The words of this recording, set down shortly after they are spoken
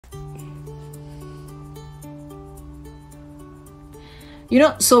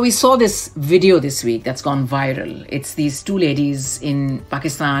So we saw this video this week that's gone viral. It's these two ladies in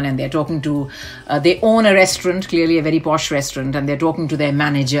Pakistan and they're talking to, they own a restaurant, clearly a very posh restaurant, and they're talking to their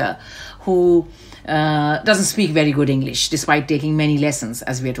manager who doesn't speak very good English despite taking many lessons,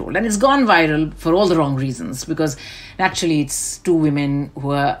 as we're told. And it's gone viral for all the wrong reasons, because naturally it's two women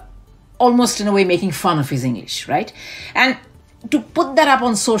who are almost in a way making fun of his English, right? And to put that up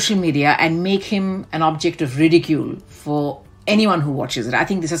on social media and make him an object of ridicule for anyone who watches it, I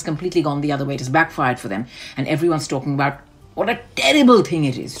think this has completely gone the other way. It has backfired for them, and everyone's talking about what a terrible thing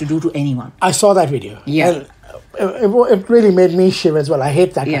it is to do to anyone. I saw that video. Yeah. It really made me shiver as well. I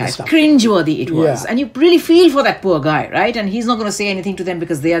hate that kind of stuff. Cringeworthy it was. Yeah. And you really feel for that poor guy, right? And he's not going to say anything to them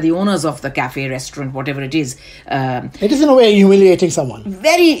because they are the owners of the cafe, restaurant, whatever it is. It is in a way humiliating someone.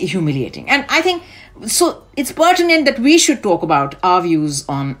 Very humiliating. And I think, so it's pertinent that we should talk about our views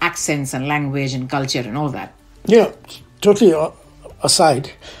on accents and language and culture and all that. Totally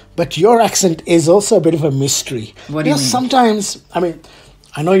aside, but your accent is also a bit of a mystery. What do you mean? Sometimes,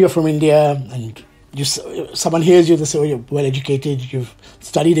 I know you're from India and someone hears you, they say, oh, you're well educated, you've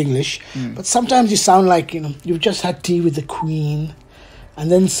studied English, but sometimes you sound like, you've just had tea with the Queen.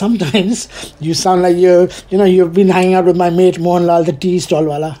 And then sometimes you sound like you've been hanging out with my mate Mohanlal, the tea stall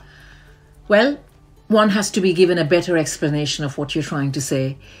wala. Well, one has to be given a better explanation of what you're trying to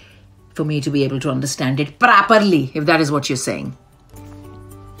say for me to be able to understand it properly, if that is what you're saying.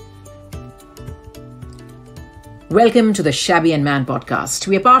 Welcome to the Shabby and Man podcast.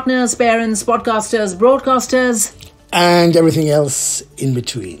 We are partners, parents, podcasters, broadcasters, and everything else in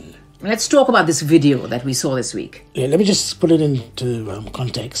between. Let's talk about this video that we saw this week. Yeah, let me just put it into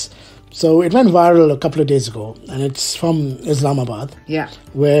context. So it went viral a couple of days ago, and it's from Islamabad. Yeah.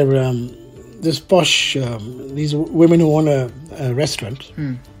 Where this posh, these women who own a restaurant,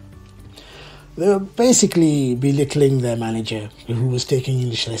 they were basically belittling their manager who was taking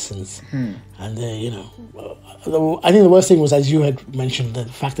English lessons. And they, I think the worst thing was, as you had mentioned, the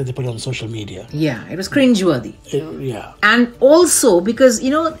fact that they put it on social media. Yeah, it was cringeworthy. Yeah. And also because,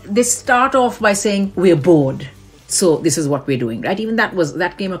 they start off by saying, we're bored, so this is what we're doing, right? Even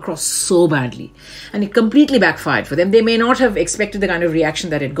that came across so badly. And it completely backfired for them. They may not have expected the kind of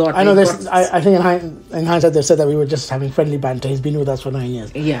reaction that it got. I know I think in hindsight they've said that we were just having friendly banter. He's been with us for 9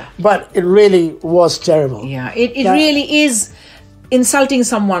 years. Yeah. But it really was terrible. Yeah, it really is insulting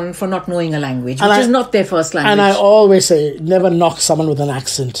someone for not knowing a language, which is not their first language. And I always say, never knock someone with an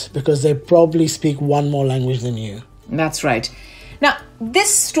accent, because they probably speak one more language than you. That's right. Now,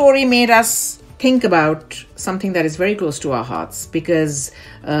 this story made us think about something that is very close to our hearts, because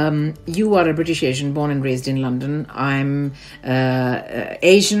you are a British Asian born and raised in London. I'm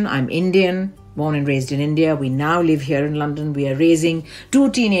Asian, I'm Indian, born and raised in India. We now live here in London. We are raising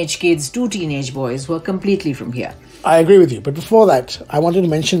two teenage kids, two teenage boys who are completely from here. I agree with you. But before that, I wanted to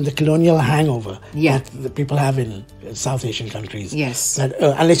mention the colonial hangover that the people have in South Asian countries. Yes. That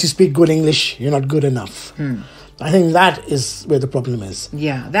unless you speak good English, you're not good enough. I think that is where the problem is.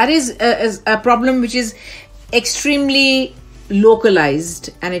 Yeah, that is a problem which is extremely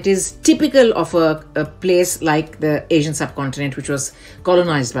localized, and it is typical of a place like the Asian subcontinent, which was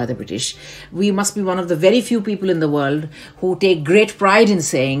colonized by the British. We must be one of the very few people in the world who take great pride in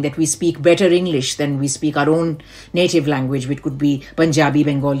saying that we speak better English than we speak our own native language, which could be Punjabi,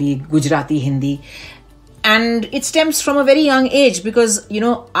 Bengali, Gujarati, Hindi. And it stems from a very young age, because,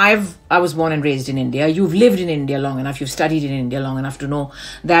 I was born and raised in India. You've lived in India long enough. You've studied in India long enough to know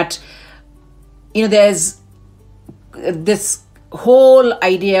that, there's this whole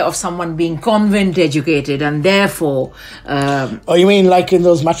idea of someone being convent educated and therefore... oh, you mean like in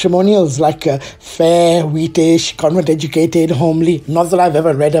those matrimonials, like fair, wheatish, convent educated, homely? Not that I've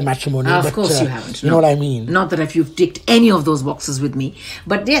ever read a matrimonial. Of course you haven't. You know what I mean? Not that you've ticked any of those boxes with me.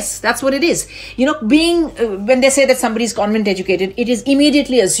 But yes, that's what it is. When they say that somebody is convent educated, it is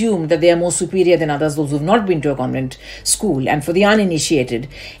immediately assumed that they are more superior than others, those who have not been to a convent school. And for the uninitiated,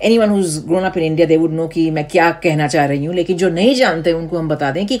 anyone who's grown up in India, they would know कि मैं क्या कहना चाह रही हूँ, लेकिन जो नहीं जानते हैं उनको हम बता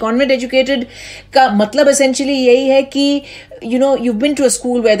दें कि कॉन्वेंट एजुकेटेड का मतलब एसेंशियली यही है कि you've been to a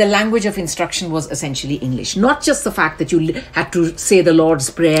school where the language of instruction was essentially English, not just the fact that you had to say the Lord's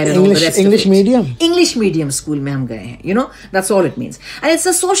Prayer and all the rest English of it. medium. English medium school में हम गए हैं, that's all it means. And it's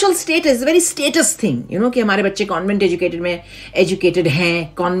a social status, a very status thing, कि हमारे बच्चे convent educated हैं,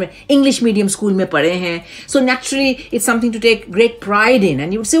 English medium school में पढ़े हैं. So naturally it's something to take great pride in,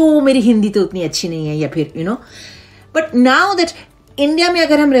 and you would say, oh, मेरी हिंदी तो उतनी अच्छी नहीं है, या फिर, But now that इंडिया में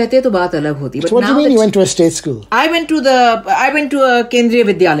अगर हम रहते तो बात अलग होती. So what do you mean you went to a state school? I went to a Kendriya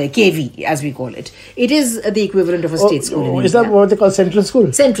Vidyalaya, KV as we call it. It is the equivalent of a state school in India. Is that what they call central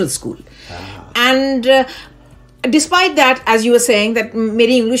school? Central school. And despite that, as you were saying, that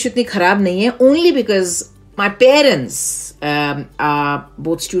मेरी English इतनी खराब नहीं है, only because my parents are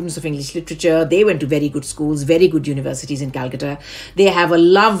both students of English literature. They went to very good schools, very good universities in Calcutta. They have a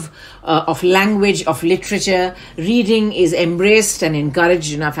love of language, of literature. Reading is embraced and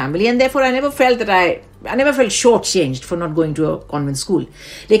encouraged in our family, and therefore I never felt that I never felt shortchanged for not going to a convent school.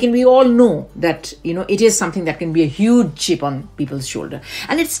 Like, we all know that, it is something that can be a huge chip on people's shoulder.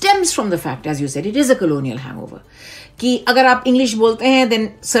 And it stems from the fact, as you said, it is a colonial hangover. कि अगर आप English बोलते हैं,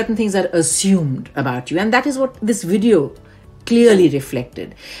 then certain things are assumed about you. And that is what this video clearly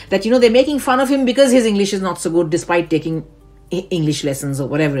reflected. That, they're making fun of him because his English is not so good despite taking English lessons or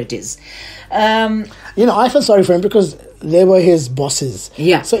whatever it is. I feel sorry for him because they were his bosses.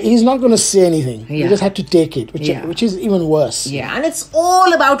 Yeah. So he's not going to say anything. Yeah. He just had to take it, which is even worse. Yeah, and it's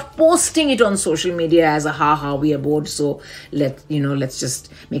all about posting it on social media as a ha, we are bored, so let's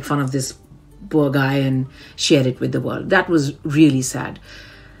just make fun of this poor guy and share it with the world. That was really sad.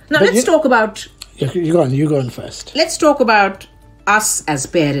 Now, let's talk about... You go on first. Let's talk about us as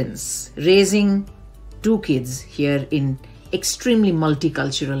parents raising two kids here in extremely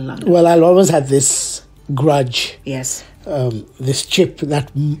multicultural London. Well, I'll always have this grudge. Yes. This chip that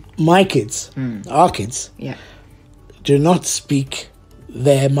my kids, our kids, do not speak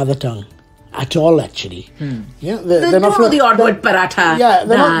their mother tongue at all. Actually, they're not the odd word paratha. Yeah,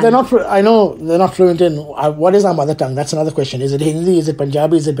 they're not. I know they're not fluent in what is our mother tongue. That's another question. Is it Hindi? Is it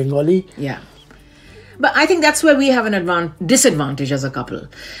Punjabi? Is it Bengali? Yeah. But I think that's where we have an disadvantage as a couple.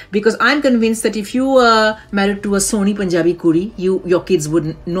 Because I'm convinced that if you were married to a Soni Punjabi Kuri, your kids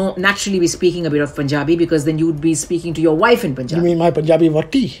would naturally be speaking a bit of Punjabi, because then you would be speaking to your wife in Punjabi. You mean my Punjabi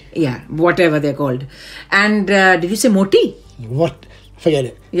Vati? Yeah, whatever they're called. And did you say Moti? What? Forget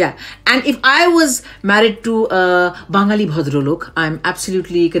it. Yeah. And if I was married to a Bangali Bhadralok, I'm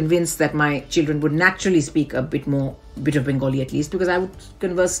absolutely convinced that my children would naturally speak a bit of Bengali at least, because I would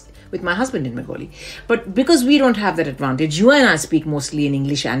converse with my husband in Bengali. But because we don't have that advantage, you and I speak mostly in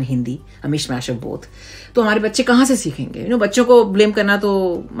English and Hindi, a mishmash of both. तो हमारे बच्चे कहाँ से सीखेंगे? बच्चों को blame करना तो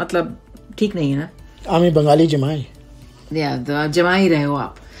मतलब ठीक नहीं है ना? आमी बंगाली जमाई. Yeah, जमा ही रहे हो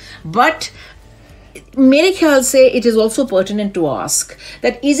आप. But मेरे ख्याल से it is also pertinent to ask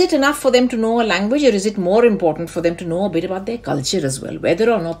that is it enough for them to know a language, or is it more important for them to know a bit about their culture as well, whether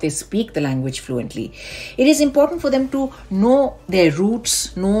or not they speak the language fluently? It is important for them to know their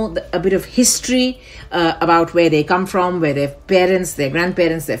roots, know a bit of history about where they come from, where their parents, their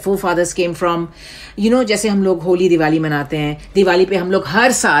grandparents, their forefathers came from. जैसे हम लोग होली दिवाली मनाते हैं, दिवाली पे हम लोग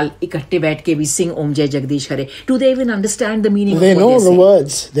हर साल इकट्ठे बैठ के we sing Om Jai Jagdish Hare. Do they even understand the meaning of what they know the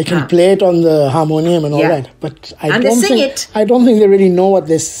words? They can play it on the harmonium and all that. But I don't think they really know what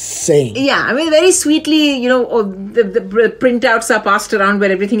they're saying. Yeah, I mean, very sweetly, the printouts are passed around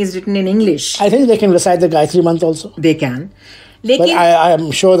where everything is written in English. I think they can recite the Gayatri Mantra also. They can. But I'm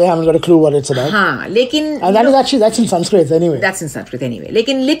sure they haven't got a clue what it's about. And that's in Sanskrit anyway. That's in Sanskrit anyway.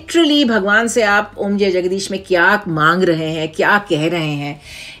 लेकिन literally भगवान से आप ओम जय जगदीश में क्या मांग रहे हैं, क्या कह रहे हैं,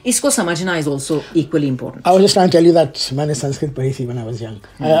 इसको समझना is also equally important. I was just trying to tell you that मैंने Sanskrit पढ़ी थी when I was young.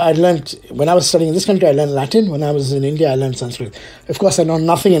 I learned, when I was studying in this country, I learned Latin. When I was in India, I learned Sanskrit. Of course, I know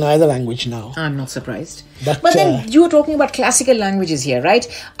nothing in either language now. I'm not surprised. But then you were talking about classical languages here, right?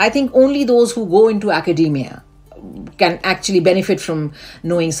 I think only those who go into academia can actually benefit from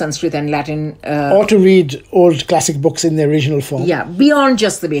knowing Sanskrit and Latin. Or to read old classic books in their original form. Yeah, beyond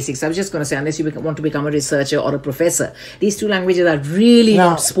just the basics. I was just going to say, unless you want to become a researcher or a professor, these two languages are really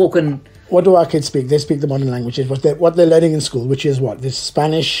not spoken. What do our kids speak? They speak the modern languages. What they're learning in school, which is what? This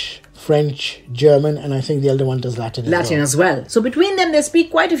Spanish, French, German, and I think the elder one does Latin as well. So between them, they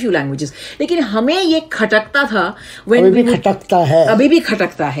speak quite a few languages. लेकिन हमें ये खटकता था अभी भी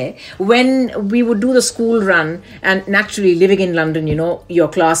खटकता है when we would do the school run, and naturally living in London, your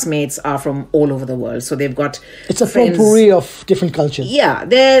classmates are from all over the world, so they've got it's a potpourri of different cultures. Yeah,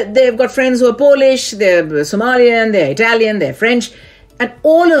 they've got friends who are Polish, they're Somalian, they're Italian, they're French, and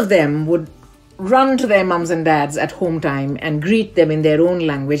all of them would run to their mums and dads at home time and greet them in their own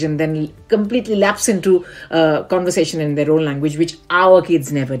language, and then completely lapse into conversation in their own language, which our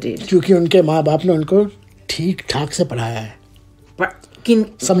kids never did. क्योंकि उनके माँ बाप ने उनको ठीक ठाक से पढ़ाया है,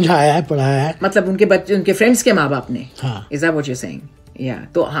 समझाया है, पढ़ाया है. मतलब उनके फ्रेंड्स के माँ बाप ने. Is that what you're saying? Yeah.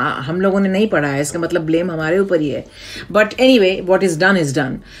 तो हाँ, हम लोगों ने नहीं पढ़ा है, इसका मतलब blame हमारे ऊपर ही है. But anyway, what is done is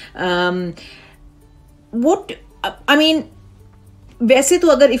done. वैसे तो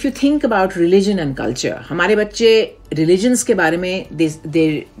अगर if you think about religion and culture, हमारे बच्चे religions के बारे में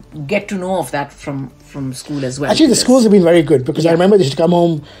they get to know of that from school as well. Actually, the schools have been very good, because I remember they should come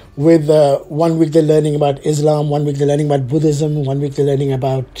home with 1 week they're learning about Islam, 1 week they're learning about Buddhism, 1 week they're learning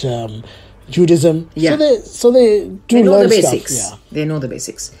about Judaism. Yeah. So they do They know learn the basics. stuff. Yeah. They know the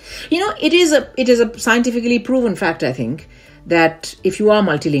basics. It is a scientifically proven fact, I think, that if you are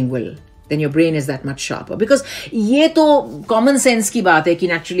multilingual, then your brain is that much sharper. Because ये तो common sense की बात है कि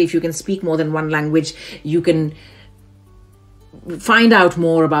naturally if you can speak more than one language, you can find out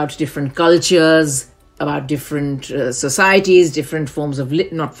more about different cultures, about different societies, different forms of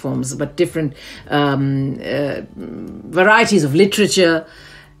not forms, but different varieties of literature.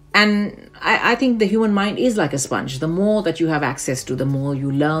 And I think the human mind is like a sponge. The more that you have access to, the more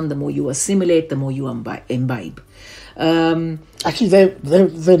you learn, the more you assimilate, the more you imbibe. Actually,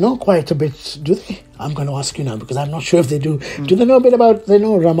 they know quite a bit, do they? I'm going to ask you now because I'm not sure if they do. Do they know a bit about? They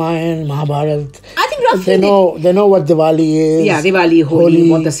know Ramayana, Mahabharata. I think roughly they know what Diwali is. Yeah, Diwali, Holi,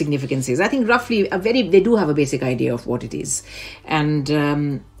 what the significance is. I think roughly they do have a basic idea of what it is,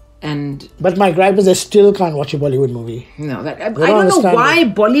 and. But my gripe is they still can't watch a Bollywood movie. No, I don't know why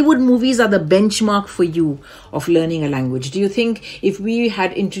Bollywood movies are the benchmark for you of learning a language. Do you think if we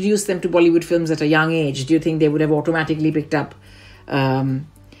had introduced them to Bollywood films at a young age, do you think they would have automatically picked up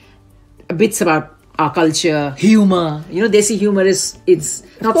bits about our culture, humor? Desi humor it's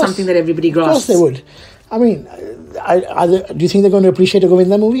not something that everybody grasps. Of course they would. I mean, do you think they're going to appreciate a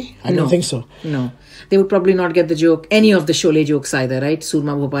Govinda movie? I don't think so. No. They would probably not get the joke, any of the Sholay jokes either, right?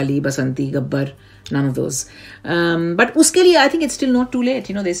 Surma Bhopali, Basanti, Gabbar, none of those. But uske liye, I think it's still not too late.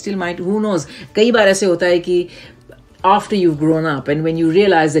 They still might, who knows. Kai baar aise hota hai ki after you've grown up and when you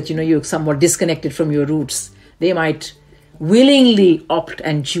realize that, you're somewhat disconnected from your roots, they might willingly opt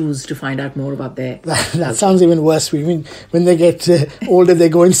and choose to find out more about their... That sounds even worse. I mean, when they get older, they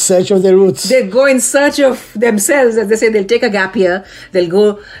go in search of their roots. They go in search of themselves. As they say, they'll take a gap year. They'll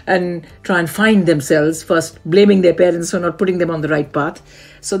go and try and find themselves, first blaming their parents for not putting them on the right path.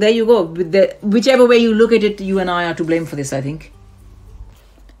 So there you go. Whichever way you look at it, you and I are to blame for this, I think.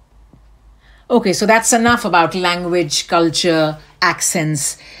 Okay, so that's enough about language, culture,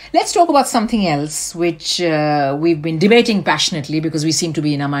 accents. Let's talk about something else, which we've been debating passionately because we seem to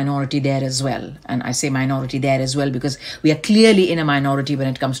be in a minority there as well. And I say minority there as well because we are clearly in a minority when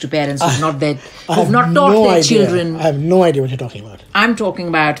it comes to parents who've not taught their children. I have no idea what you're talking about. I'm talking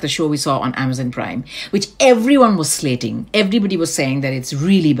about the show we saw on Amazon Prime, which everyone was slating. Everybody was saying that it's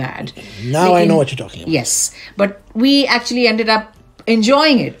really bad. Now I know what you're talking about. Yes, but we actually ended up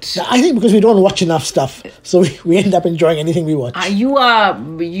enjoying it. I think because we don't watch enough stuff, so we end up enjoying anything we watch. You are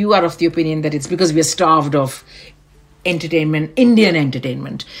of the opinion that it's because we are starved of entertainment, Indian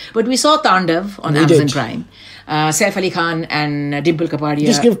entertainment. But we saw Tandav on Amazon Prime. Saif Ali Khan and Dimple Kapadia.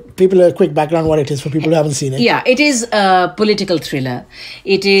 Just give people a quick background what it is for people who haven't seen it. Yeah, it is a political thriller.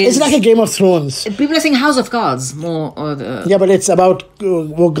 It's like a Game of Thrones. People are saying House of Cards more. Yeah, but it's about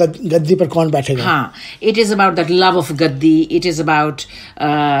Gaddi par kaun baithega. It is about that love of Gaddi. It is about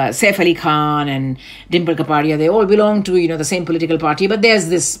Saif Ali Khan and Dimple Kapadia. They all belong to the same political party, but there's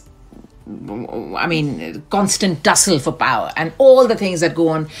this constant tussle for power and all the things that go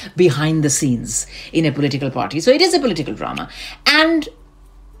on behind the scenes in a political party. So it is a political drama. And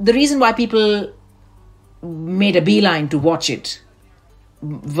the reason why people made a beeline to watch it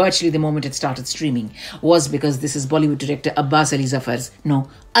virtually the moment it started streaming was because this is Bollywood director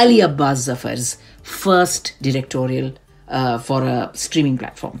Ali Abbas Zafar's first directorial for a streaming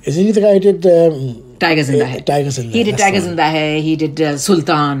platform. Isn't he the guy who did Tigers in the Hai? He did Tigers in the Hai. He did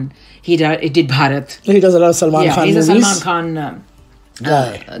Sultan. He did Bharat. He does a lot of Salman Khan movies. He's a Salman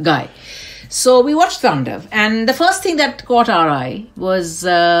Khan guy. So we watched Tandav, and the first thing that caught our eye was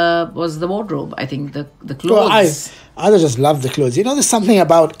the wardrobe. I think the clothes. Well, I just love the clothes. There's something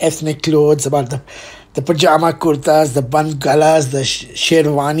about ethnic clothes, about the pajama kurtas, the band galas, the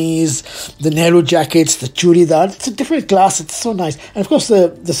sherwanis, the Nehru jackets, the churidar. It's a different class. It's so nice. And of course,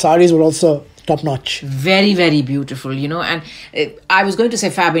 the saris were also top notch. Very, very beautiful, And I was going to say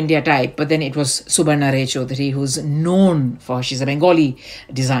Fab India type, but then it was Subarna Ray Chaudhary, who's known for, she's a Bengali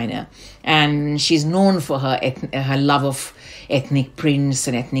designer, and she's known for her love of ethnic prints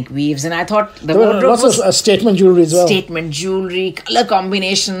and ethnic weaves. And I thought the wardrobe was of statement jewelry as well. Statement jewelry, color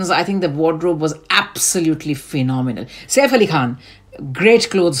combinations. I think the wardrobe was absolutely phenomenal. Saif Ali Khan, great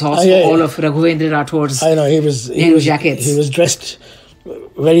clothes horse for all of Raghavendra Rathor's jackets. He was dressed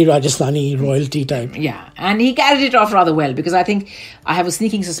very Rajasthani royalty type. Yeah, and he carried it off rather well because I think I have a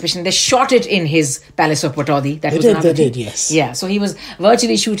sneaking suspicion they shot it in his Palace of Pataudi. They did, yes. Yeah, so he was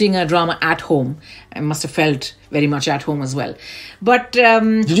virtually shooting a drama at home and must have felt very much at home as well. But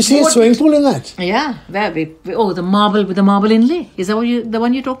did you see a swimming pool in that? Yeah, the marble with the marble inlay. Is that the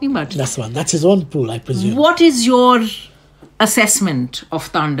one you're talking about? That's the one. That's his own pool, I presume. What is your assessment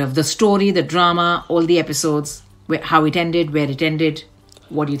of Tandav? The story, the drama, all the episodes, how it ended, where it ended?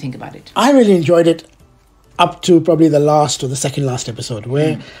 What do you think about it? I really enjoyed it up to probably the last or the second last episode,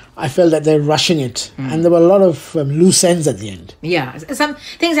 where I felt that they're rushing it, and there were a lot of loose ends at the end. Yeah, some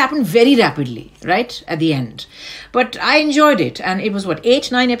things happened very rapidly, right, at the end. But I enjoyed it, and it was,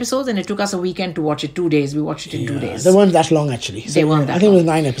 8, 9 episodes, and it took us a weekend to watch it, 2 days. We watched it in 2 days. They weren't that long, actually. So They weren't that I think long. it was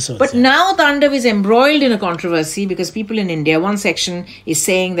 9 episodes. But now Tandav is embroiled in a controversy because people in India, one section is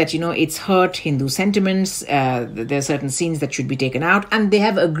saying that, it's hurt Hindu sentiments, there are certain scenes that should be taken out, and they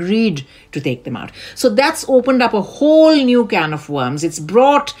have agreed to take them out. So that's opened up a whole new can of worms. It's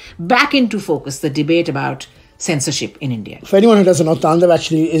brought back into focus the debate about censorship in India. For anyone who doesn't know, Tandav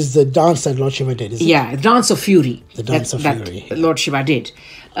actually is the dance that Lord Shiva did, isn't it? Yeah, Dance of Fury. The Dance of Fury. That Lord Shiva did.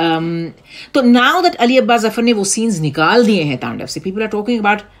 So now that Ali Abbas Zafar ne wo scenes nikal diye hain Tandav se, people are talking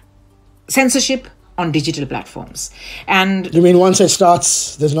about censorship on digital platforms. And You mean once it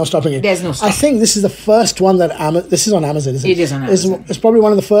starts, there's no stopping it? There's no stopping. I think this is the first one that this is on Amazon, isn't it? It is on Amazon. It's probably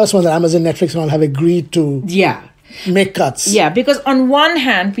one of the first ones that Amazon, Netflix and all have agreed to make cuts. Yeah, because on one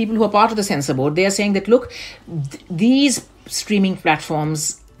hand, people who are part of the censor board, they are saying that, look, these streaming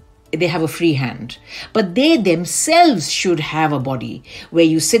platforms, they have a free hand, but they themselves should have a body where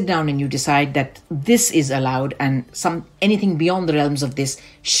you sit down and you decide that this is allowed and anything beyond the realms of this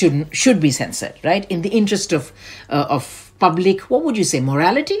should be censored, right? In the interest of public, what would you say,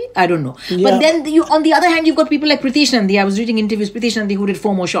 morality? I don't know. Yeah. But then on the other hand, you've got people like Pritish Nandi. I was reading interviews, Pritish Nandi, who did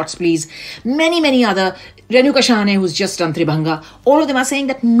 4 More Shots, Please. Many other, Renuka Shahane, who's just done Tribhanga. All of them are saying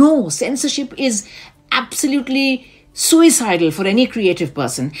that no, censorship is absolutely suicidal for any creative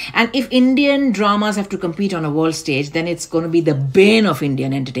person. And if Indian dramas have to compete on a world stage, then it's going to be the bane of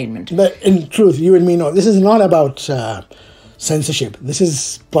Indian entertainment. But in truth, you and me know, this is not about censorship. This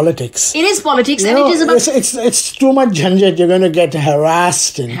is politics. It is politics, and it is about... It's too much jhanjat. You're going to get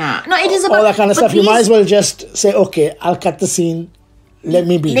harassed and No, it is about... all that kind of but stuff. You might as well just say, okay, I'll cut the scene. Let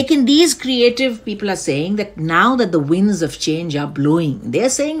me be. Like in these creative people are saying that now that the winds of change are blowing, they're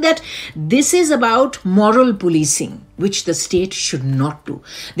saying that this is about moral policing, which the state should not do.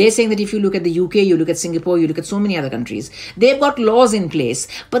 They're saying that if you look at the UK, you look at Singapore, you look at so many other countries, they've got laws in place,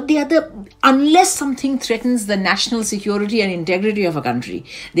 but unless something threatens the national security and integrity of a country,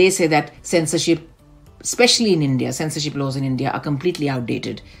 they say that censorship, especially in India, censorship laws in India are completely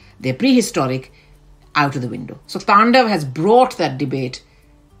outdated. They're prehistoric, out of the window. So Tandav has brought that debate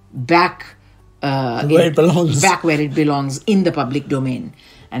back where it belongs. Back where it belongs, in the public domain.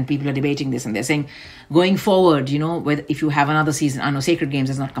 And people are debating this, and they're saying, going forward, whether if you have another season, I know Sacred Games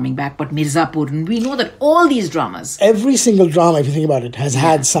is not coming back, but Mirzapur, and we know that all these dramas... Every single drama, if you think about it, has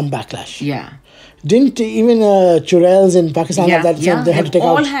had some backlash. Yeah. Didn't even Churels in Pakistan have that? Yeah, they had to take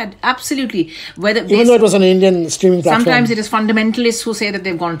all out. had, absolutely. Even though it was an Indian streaming platform. Sometimes it is fundamentalists who say that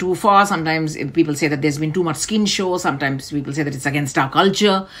they've gone too far. Sometimes people say that there's been too much skin show. Sometimes people say that it's against our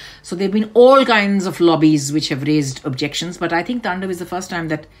culture. So there have been all kinds of lobbies which have raised objections. But I think Tandav is the first time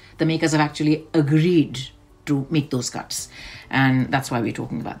that the makers have actually agreed to make those cuts. And that's why we're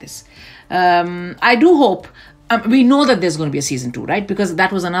talking about this. I do hope... we know that there's going to be a season 2, right? Because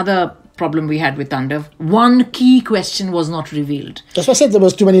that was another problem we had with Tandav. One key question was not revealed. That's why I said there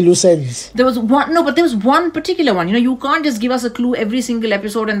was too many loose ends. There was one particular one. You can't just give us a clue every single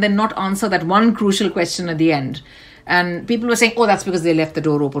episode and then not answer that one crucial question at the end. And people were saying, that's because they left the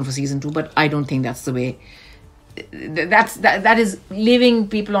door open for season 2. But I don't think that's the way. That is leaving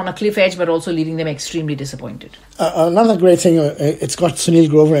people on a cliff edge, but also leaving them extremely disappointed. Another great thing, it's got Sunil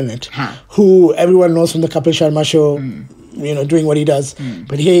Grover in it, who everyone knows from the Kapil Sharma show, doing what he does.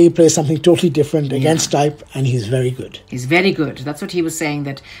 But here he plays something totally different against type, and he's very good. He's very good. That's what he was saying,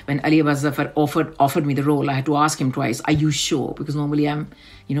 that when Ali Abbas Zafar offered me the role, I had to ask him twice, are you sure? Because normally I'm,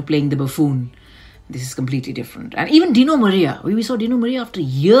 playing the buffoon. This is completely different. And even Dino Maria. We saw Dino Maria after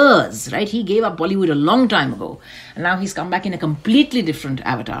years, right? He gave up Bollywood a long time ago. And now he's come back in a completely different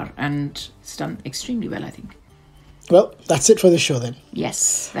avatar. And it's done extremely well, I think. Well, that's it for the show then.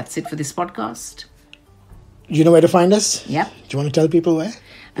 Yes, that's it for this podcast. You know where to find us? Yep. Do you want to tell people where?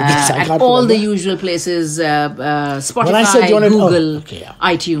 At all the usual places, Spotify, Google,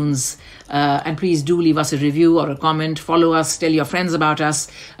 iTunes. And please do leave us a review or a comment. Follow us. Tell your friends about us.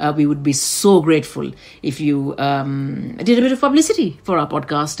 We would be so grateful if you did a bit of publicity for our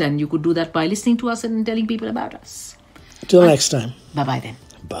podcast. And you could do that by listening to us and telling people about us. Till next time. Bye-bye then.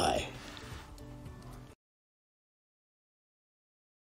 Bye.